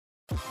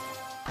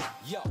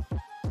Yo,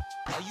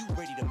 are you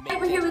ready to make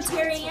We're here with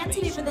Teryann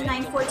today for the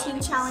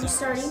 914 challenge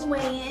starting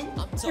weigh-in.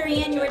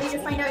 Teryann, you ready to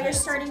find out your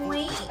starting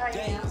weight?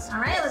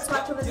 Alright, let's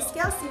walk over the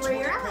scale, see where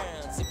you're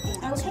at.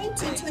 Okay,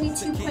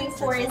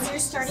 222.4 is your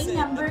starting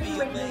number. You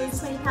ready to lose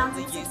 20 pounds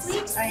in 6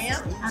 weeks? I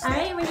am.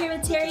 Alright, we're here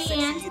with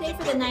Teryann today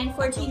for the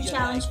 914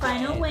 challenge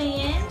final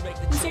weigh-in.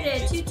 You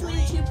started at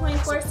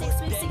 222.4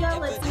 6 weeks ago.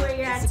 Let's see where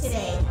you're at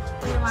today.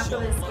 We're going to walk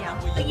over the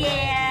scale.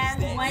 Yeah,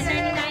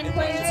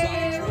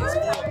 199.2.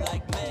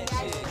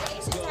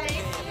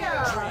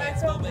 I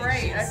feel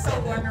great. I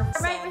feel wonderful.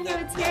 Alright, we're here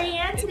with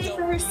Teryann today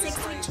for her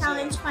 6-week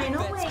challenge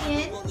final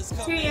weigh-in.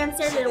 Teryann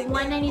started at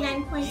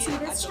 199.2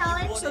 this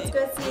challenge. Let's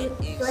go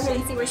ahead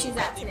and see where she's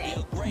at today.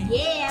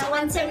 Yeah,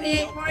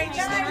 178.9.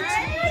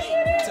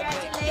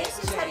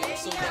 Congratulations, how do you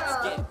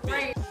feel?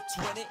 Great.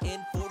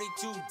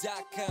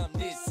 20and42.com.